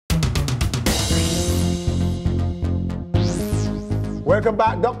Welcome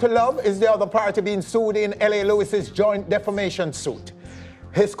back. Dr. Love is the other party being sued in L.A. Lewis's joint defamation suit.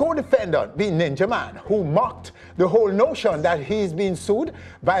 His co-defendant being Ninja Man, who mocked the whole notion that he's being sued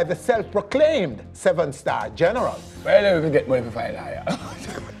by the self-proclaimed seven-star general. Well, we can get money for fight higher.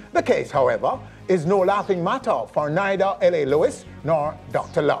 The case, however, is no laughing matter for neither L.A. Lewis nor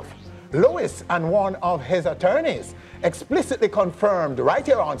Dr. Love. Lewis and one of his attorneys explicitly confirmed right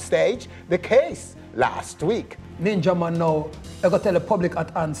here on stage the case last week. Ninja Man now, I got to tell the public at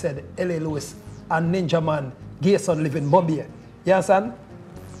hand said L.A. Lewis and Ninja Man, gay son live in Obeah. You understand?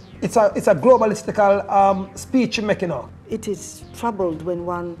 It's a globalistical speech you're making now. It is troubled when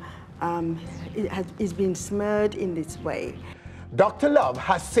one is being smeared in this way. Dr. Love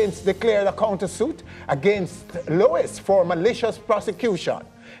has since declared a countersuit against Lewis for malicious prosecution,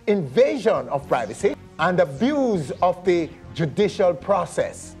 invasion of privacy, and abuse of the judicial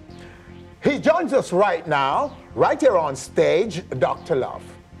process. He joins us right now, right here on stage, Dr. Love.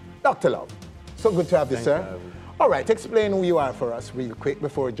 Dr. Love, so good to have you, sir. All right, explain who you are for us real quick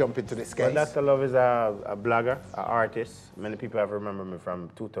before we jump into this case. Well, Dr. Love is a blogger, an artist. Many people have remembered me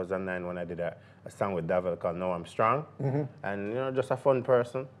from 2009 when I did a song with Davil called Now I'm Strong. And, you know, just a fun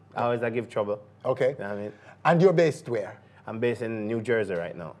person. I give trouble. Okay. You know what I mean? And you're based where? I'm based in New Jersey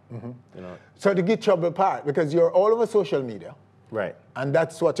right now. You know. So the get trouble part, because you're all over social media. Right. And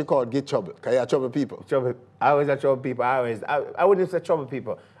that's what you call get trouble, because you're trouble people. Trouble. I always have trouble people. I wouldn't say trouble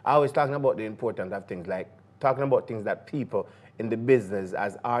people. I always talking about the importance of things, like talking about things that people in the business,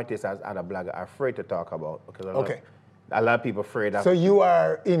 as artists, as other bloggers, are afraid to talk about. Because a lot of people afraid of. So you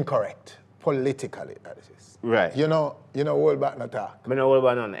are incorrect politically, that is. Right. You know, hold back no talk. I know hold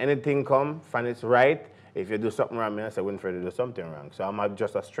back none. Anything come, find it's right. If you do something wrong, I say, we're afraid to do something wrong. So I'm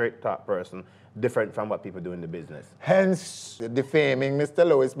just a straight talk person, different from what people do in the business. Hence, defaming Mr.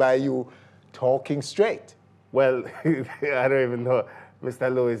 Lewis by you talking straight. Well, I don't even know.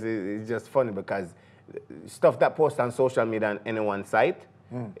 Mr. Lewis is just funny because stuff that posts on social media on anyone's site,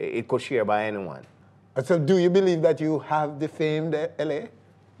 it could share by anyone. So do you believe that you have defamed LA?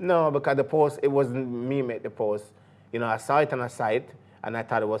 No, because the post, it wasn't me make the post. You know, I saw it on a site, and I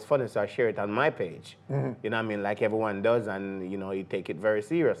thought it was funny, so I shared it on my page. You know what I mean? Like everyone does, and, you know, you take it very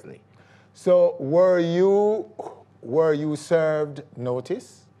seriously. So were you served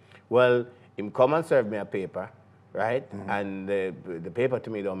notice? Well, him come and serve me a paper, right? And the paper to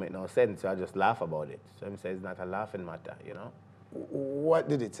me don't make no sense, so I just laugh about it. So he says it's not a laughing matter, you know? What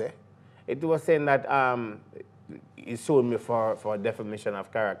did it say? It was saying that he sued me for defamation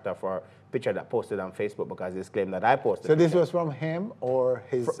of character for a picture that posted on Facebook because he's claimed that I posted. So this was from him or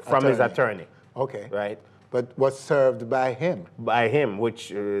his attorney? From his attorney. Okay. Right. But was served by him? By him,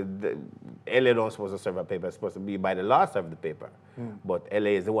 which LA don't supposed to serve a paper. It's supposed to be by the law serve the paper. But LA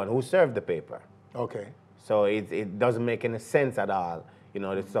is the one who served the paper. Okay. So it doesn't make any sense at all, you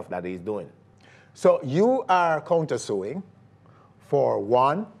know, the stuff that he's doing. So you are countersuing for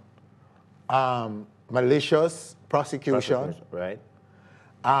one, malicious prosecution. Right.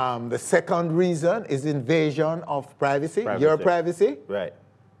 The second reason is invasion of privacy, your privacy. Right.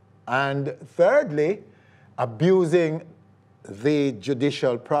 And thirdly, abusing the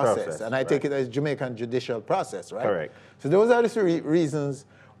judicial process. And I take it as Jamaican judicial process, right? Correct. So those are the three reasons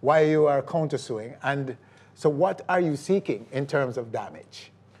why you are countersuing. And so what are you seeking in terms of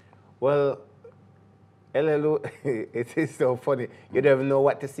damage? Well, LA, it is so funny. You don't even know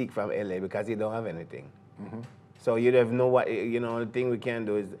what to seek from LA because you don't have anything. So you don't even know what, you know, the thing we can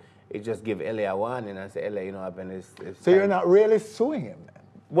do is just give LA a warning and say, LA, you know, so you're not really suing him then?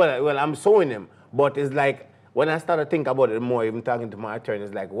 Well, I'm suing him, but it's like, when I started to think about it more, even talking to my attorney,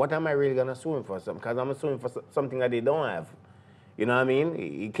 it's like, what am I really going to sue him for? Because I'm suing for something that they don't have. You know what I mean?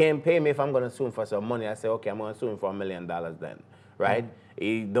 He can't pay me if I'm going to sue him for some money. I say, okay, I'm going to sue him for $1 million then, right?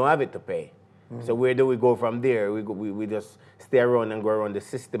 He don't have it to pay. So where do we go from there? We just stay around and go around the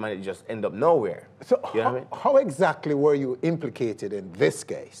system and it just end up nowhere. So you know what I mean? How exactly were you implicated in this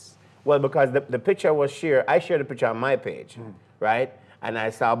case? Well, because the picture was shared, I shared the picture on my page, right? And I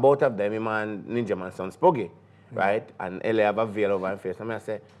saw both of them, him and Ninja Man son Spooky, right? And LA have a veil over his face. And I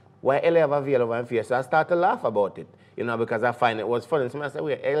said, why LA have a veil over his face? So I started to laugh about it, you know, because I find it was funny. So I said,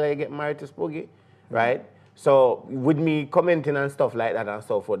 wait, LA get married to Spooky, right? So with me commenting and stuff like that and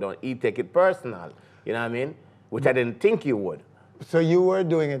so forth, don't he take it personal, you know what I mean? Which I didn't think you would. So you were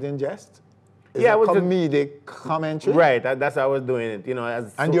doing it in jest? Yeah, it was comedic commentary? Right, that's how I was doing it, you know.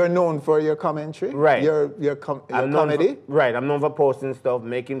 And you're known for your commentary? Right. Your comedy? Right, I'm known for posting stuff,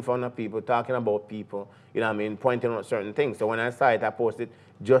 making fun of people, talking about people, you know what I mean, pointing out certain things. So when I saw it, I posted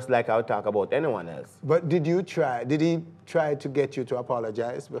just like I would talk about anyone else. But did he try to get you to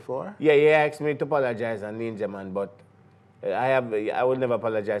apologize before? Yeah, he asked me to apologize on Ninja Man, but I would never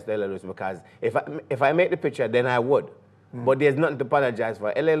apologize to L.A. Lewis because if I make the picture, then I would. But there's nothing to apologize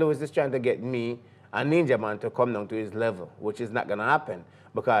for. L.A. Lewis is trying to get me and Ninja Man to come down to his level, which is not going to happen.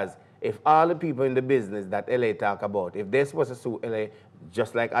 Because if all the people in the business that L.A. talk about, if they're supposed to sue L.A.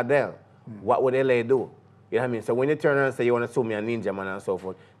 just like Adele, what would L.A. do? You know what I mean? So when you turn around and say you want to sue me and Ninja Man and so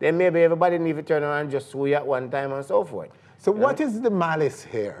forth, then maybe everybody need to turn around and just sue you at one time and so forth. So what is the malice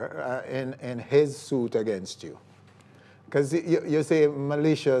here in his suit against you? Because you say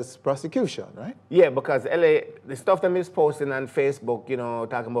malicious prosecution, right? Yeah, because LA, the stuff that he's posting on Facebook, you know,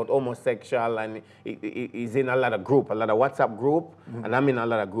 talking about homosexual, and he's in a lot of group, a lot of WhatsApp group, and I'm in a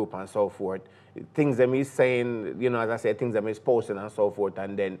lot of group and so forth. Things that he's saying, you know, as I said, things that he's posting and so forth,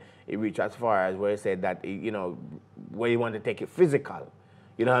 and then he reached as far as where he said that, you know, where he wanted to take it physical.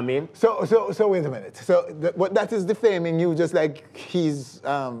 You know what I mean? So wait a minute. So what that is defaming you, just like he's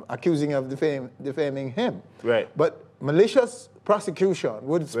accusing of defaming him. Right. But malicious prosecution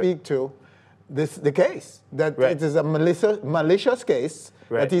would speak to the case, that it is a malicious case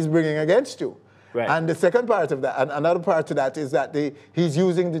that he's bringing against you. Right. And the second part of that, and another part to that is that he's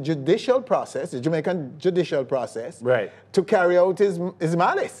using the judicial process, the Jamaican judicial process, to carry out his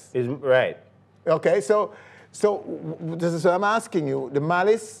malice. Right. Okay, so this is what I'm asking you. The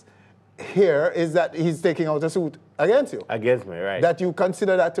malice here is that he's taking out a suit against you. Against me, right. That you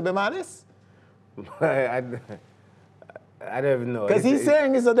consider that to be malice? I don't even know. Because he's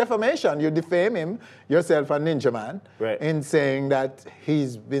saying it's a defamation. You defame him, yourself and Ninja Man, in saying that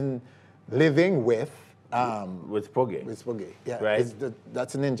he's been living with Spuggy. With Spuggy, yeah. Right.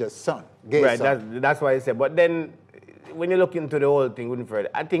 That's Ninja's son, gay son. That's why I said. But then, when you look into the whole thing, Winfred,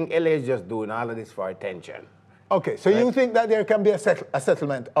 I think LA is just doing all of this for attention. Okay, so you think that there can be a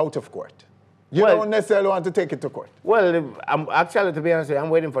settlement out of court? You don't necessarily want to take it to court? Well, I'm actually, to be honest, I'm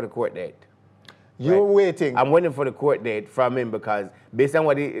waiting for the court date. You're waiting? I'm waiting for the court date from him because based on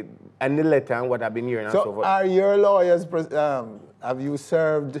what and the letter and what I've been hearing and so forth. Are your lawyers, have you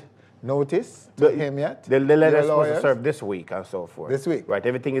served notice to him yet? The letter is supposed to serve this week and so forth. This week? Right,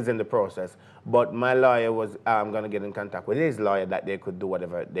 everything is in the process. But my lawyer was going to get in contact with his lawyer that they could do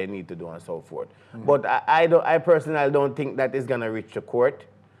whatever they need to do and so forth. But I personally don't think that it's going to reach the court.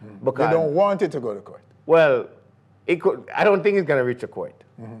 Because you don't want it to go to court? Well, I don't think it's going to reach the court.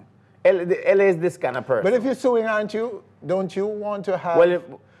 LA is this kind of person. But if you're suing, aren't you? Don't you want to have...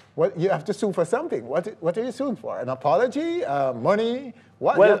 Well, you have to sue for something. What are you suing for? An apology? Money?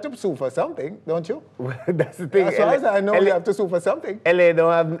 What? You have to sue for something, don't you? That's the thing. As far as I know, you have to sue for something. LA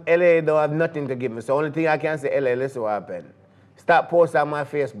don't have nothing to give me. So the only thing I can say, LA, listen what happened. Start posting on my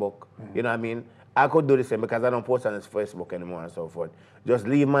Facebook. You know what I mean? I could do the same because I don't post on his Facebook anymore and so forth. Just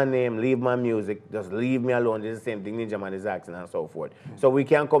leave my name, leave my music, just leave me alone. It's the same thing Ninja Man is asking and so forth. So we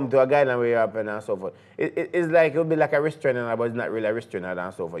can come to a guideline where you're up and so forth. It's like, it would be like a restraining order, but it's not really a restraining order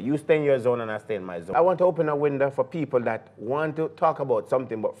and so forth. You stay in your zone and I stay in my zone. I want to open a window for people that want to talk about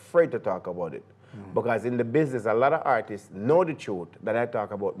something but afraid to talk about it. Because in the business, a lot of artists know the truth that I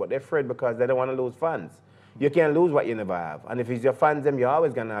talk about, but they're afraid because they don't want to lose funds. You can't lose what you never have. And if it's your fans, you're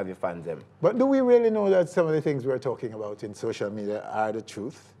always going to have your fans. But do we really know that some of the things we're talking about in social media are the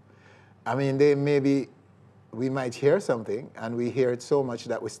truth? I mean, we might hear something, and we hear it so much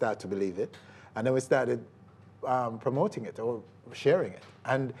that we start to believe it. And then we started promoting it or sharing it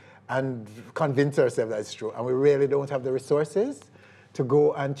and convince ourselves that it's true. And we really don't have the resources to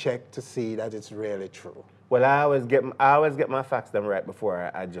go and check to see that it's really true. Well, I always get my facts done right before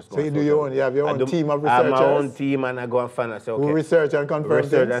I just go. So you have your own team of researchers? I have my own team, and I go and find out. So, okay, who research and confirm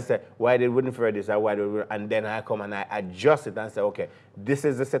research things? and say, why did Winfred this, or why did and then I come and I adjust it and say, okay, this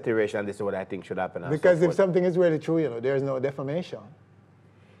is the situation, and this is what I think should happen. Because if something is really true, you know, there's no defamation.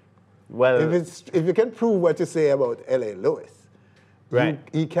 Well, if you can prove what you say about L.A. Lewis,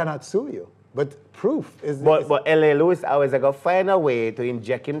 he cannot sue you. But proof is... But L.A. Lewis always got to find a way to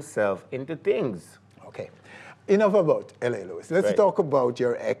inject himself into things. Okay. Enough about L.A. Lewis. Let's talk about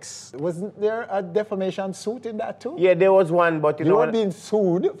your ex. Wasn't there a defamation suit in that too? Yeah, there was one, but you were being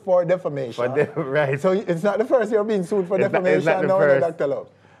sued for defamation. Right. So it's not the first you're being sued for defamation, no, Dr. Love.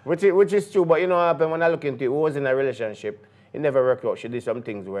 Which is true, but you know what happened when I look into it, we was in a relationship. It never worked out. She did some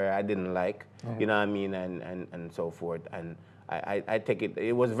things where I didn't like, you know what I mean, and so forth. And I take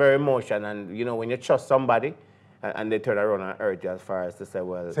it was very emotional. And, you know, when you trust somebody and they turn around and hurt you as far as to say,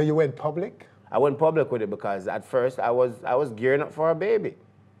 well... So you went public? I went public with it because at first I was gearing up for a baby.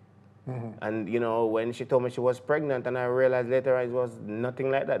 And, you know, when she told me she was pregnant, and I realized later it was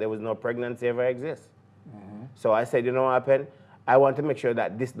nothing like that. There was no pregnancy ever exist. So I said, you know what happened? I want to make sure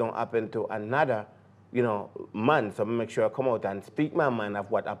that this don't happen to another you know, man, so I make sure I come out and speak my mind of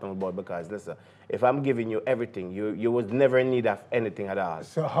what happened about, because listen, if I'm giving you everything, you was never in need of anything at all.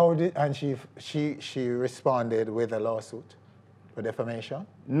 So how did, and she responded with a lawsuit for defamation?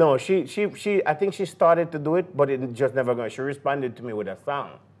 No, I think she started to do it, but it just never got. She responded to me with a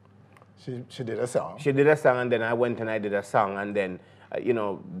song. She did a song? She did a song, and then I went and I did a song, and then, you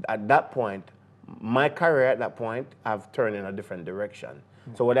know, at that point, my career at that point, I've turned in a different direction.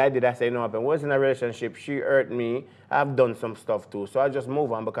 So what I did, I said, no, I was in a relationship, she hurt me, I've done some stuff too, so I just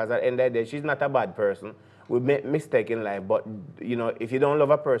move on, because at the end of the day, she's not a bad person. We make mistakes in life, but, you know, if you don't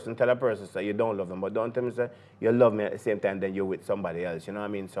love a person, tell a person say you don't love them, but don't tell me say you love me at the same time, then you're with somebody else, you know what I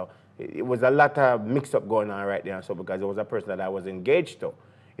mean? So it was a lot of mix-up going on right there, so because it was a person that I was engaged to,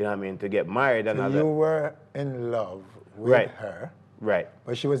 you know what I mean, to get married and so all that. You were in love with her. Right.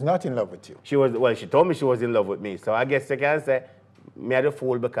 But she was not in love with you. She was, well, she told me she was in love with me. So I guess I can say, me had a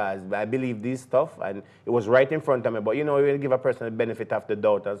fool, because I believe this stuff and it was right in front of me. But you know, you give a person the benefit of the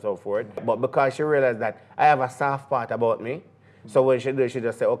doubt and so forth. But because she realized that I have a soft part about me, so when she did, she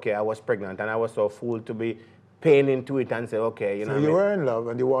just said, okay, I was pregnant, and I was so fool to be paying into it and say, okay, you know. So you what I mean? were in love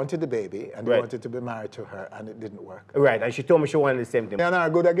and you wanted the baby and you Right. wanted to be married to her, and it didn't work. Right, and she told me she wanted the same thing. You're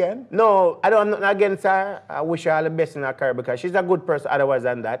not good again? No, I'm not against her. I wish her all the best in her career, because she's a good person otherwise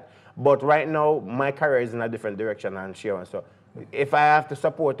than that. But right now, my career is in a different direction than she wants. So if I have to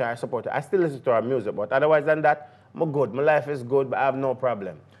support her, I support her. I still listen to her music, but otherwise than that, I'm good. My life is good, but I have no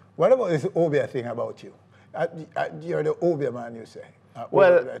problem. What about this Obeah thing about you? You're the Obeah man, you say.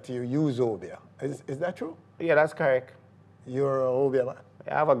 Well, that you use Obeah. Is that true? Yeah, that's correct. You're an Obeah man?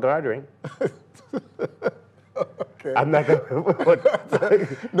 I have a guard ring. Okay. I'm not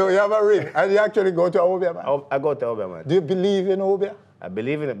No, you have a ring, and you actually go to Obeah man? I go to Obeah, man. Do you believe in Obeah? I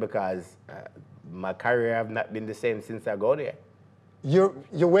believe in it because my career have not been the same since I go there. You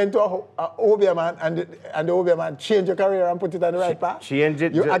went to a Obeah man, and the Obeah man changed your career and put it on the right path? Change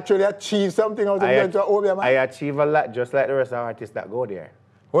it. You actually achieved something out of going to an Obeah man? I achieve a lot, just like the rest of the artists that go there.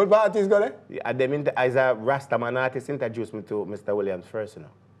 What artists go there? As a Rastaman artist, introduced me to Mr. Williams first, you know.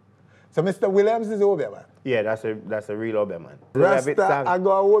 So Mr. Williams is Obeah man? Yeah, that's a real Obeah man. Rasta, I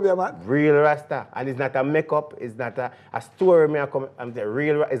go a Obeah man? Real Rasta. And it's not a makeup, it's not a story me I come, I'm the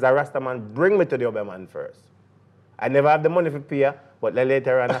real, it's a Rasta man, bring me to the Obeah man first. I never have the money for pay, but then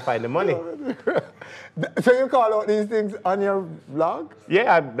later on I find the money. So you call out these things on your blog?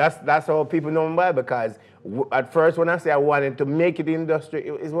 Yeah, that's how people know me by, because at first when I say I wanted to make it in the industry,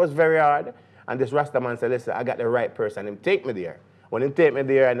 it was very hard. And this Rasta man said, listen, I got the right person, him take me there. When he take me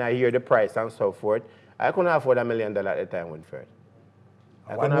there and I hear the price and so forth, I couldn't afford $1 million at the time, Winfred.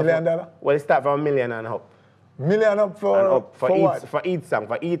 $1 million? Well, it started from $1 million and up. Million up for, And up for what? For each song,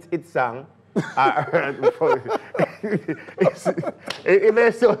 for each song. It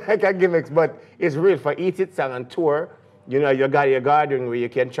may sound like a gimmick, but it's real. For each hit song and tour, you know, you got your garden where you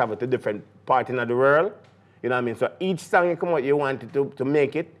can travel to different parts of the world. You know what I mean? So each song you come out, you want to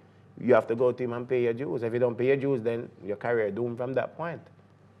make it, you have to go to him and pay your dues. If you don't pay your dues, then your career doomed from that point.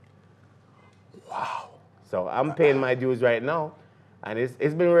 Wow. So I'm paying my dues right now, and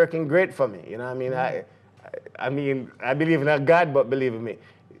it's been working great for me. You know what I mean? I mean, I believe in a God, but believe in me,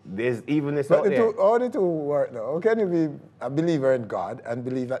 there's even this out there. How the two work now? How can you be a believer in God and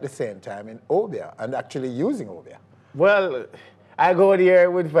believe at the same time in Obeah and actually using Obeah? Well, I go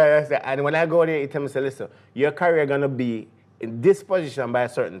there with fire, and when I go there, it tells me, listen, your career gonna be in this position by a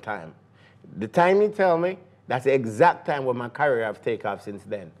certain time. The time you tell me, that's the exact time when my career have taken off since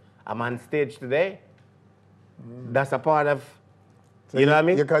then. I'm on stage today. That's a part of, So you know what I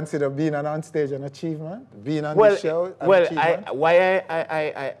mean? You consider being on stage an achievement? Being on the show an achievement? Why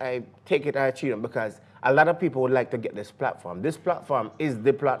I take it as achievement, because a lot of people would like to get this platform. This platform is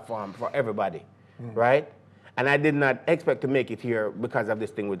the platform for everybody, right? And I did not expect to make it here because of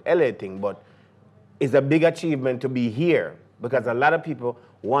this thing with LA thing, but it's a big achievement to be here, because a lot of people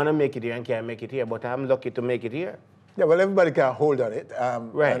want to make it here and can't make it here, but I'm lucky to make it here. Yeah, well, everybody can hold on it.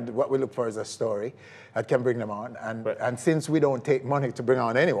 Right. And what we look for is a story that can bring them on. And since we don't take money to bring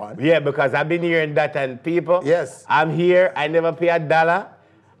on anyone. Yeah, because I've been hearing that, and people, yes, I'm here, I never pay $1,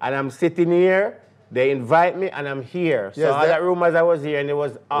 and I'm sitting here, they invite me, and I'm here. So yes, all that rumors I was here, and it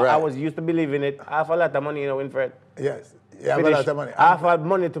was, right. I was used to believing it. I have a lot of money, you know, Winfred. Yes. Yeah, a lot of money. I offered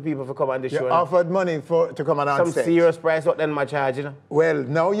money to people to come on the show. You offered money to come on some stage. serious price, what then my charge, you know? Well,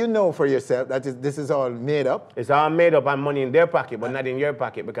 now you know for yourself that this is all made up. It's all made up and money in their pocket, but not in your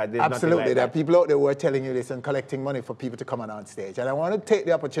pocket, because there's absolutely. Nothing like There are that. people out there who are telling you this and collecting money for people to come on stage. And I want to take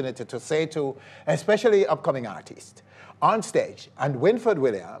the opportunity to say to, especially upcoming artists, OnStage and Winfred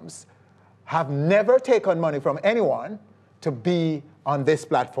Williams have never taken money from anyone to be on this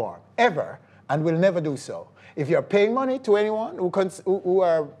platform, ever. and will never do so. If you're paying money to anyone who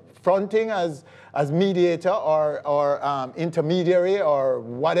are fronting as mediator or intermediary or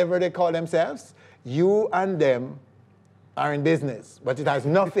whatever they call themselves, you and them are in business, but it has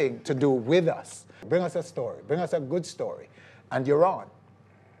nothing to do with us. Bring us a story, bring us a good story, and you're on.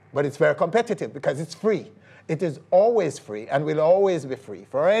 But it's very competitive because it's free. It is always free and will always be free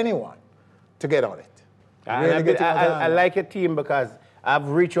for anyone to get on it. I like your team because I've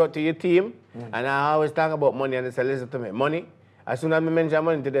reached out to your team and I always talk about money and they say, listen to me, money. As soon as I mention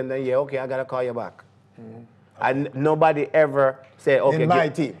money to them, then yeah, okay, I got to call you back. And nobody ever say, okay, in my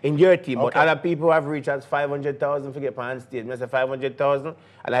team. In your team. Okay. But other people have reached out 500,000 to get on stage. I say 500,000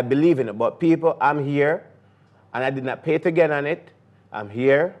 and I believe in it. But people, I'm here and I did not pay to get on it. I'm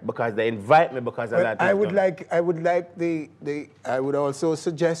here because they invite me because of that. I would also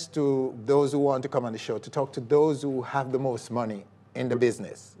suggest to those who want to come on the show to talk to those who have the most money in the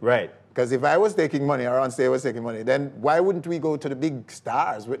business. Right. Because if I was taking money or OnStage was taking money, then why wouldn't we go to the big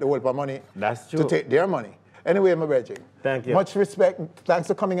stars with the whole of money? That's true. To take their money. Anyway, my brethren. Thank you. Much respect. Thanks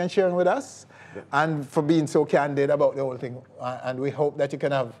for coming and sharing with us and for being so candid about the whole thing. And we hope that you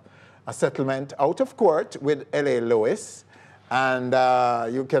can have a settlement out of court with L.A. Lewis. And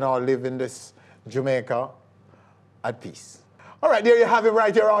you can all live in this Jamaica at peace. All right, there you have it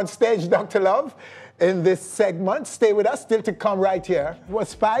right here on stage, Dr. Love. In this segment, stay with us, still to come right here. Was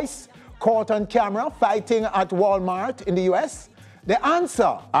Spice caught on camera fighting at Walmart in the US? The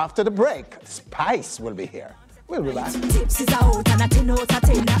answer after the break. Spice will be here. We'll be back. Tips is out and a 10 out of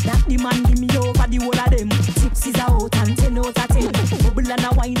 10. That the man give me over the whole of them. Tips is out and 10 out of 10. Bubble and a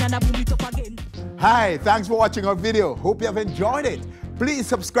wine and a boom it up again. Hi, thanks for watching our video. Hope you have enjoyed it. Please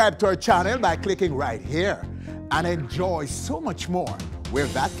subscribe to our channel by clicking right here and enjoy so much more where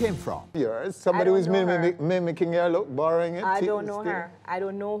that came from. Yours, somebody who's mimicking your look, borrowing it. I don't know her. I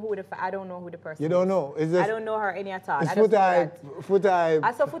don't know who the person is. You don't know? Is this, I don't know her any at all. It's foot type.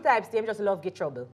 I saw foot types, them just love get trouble.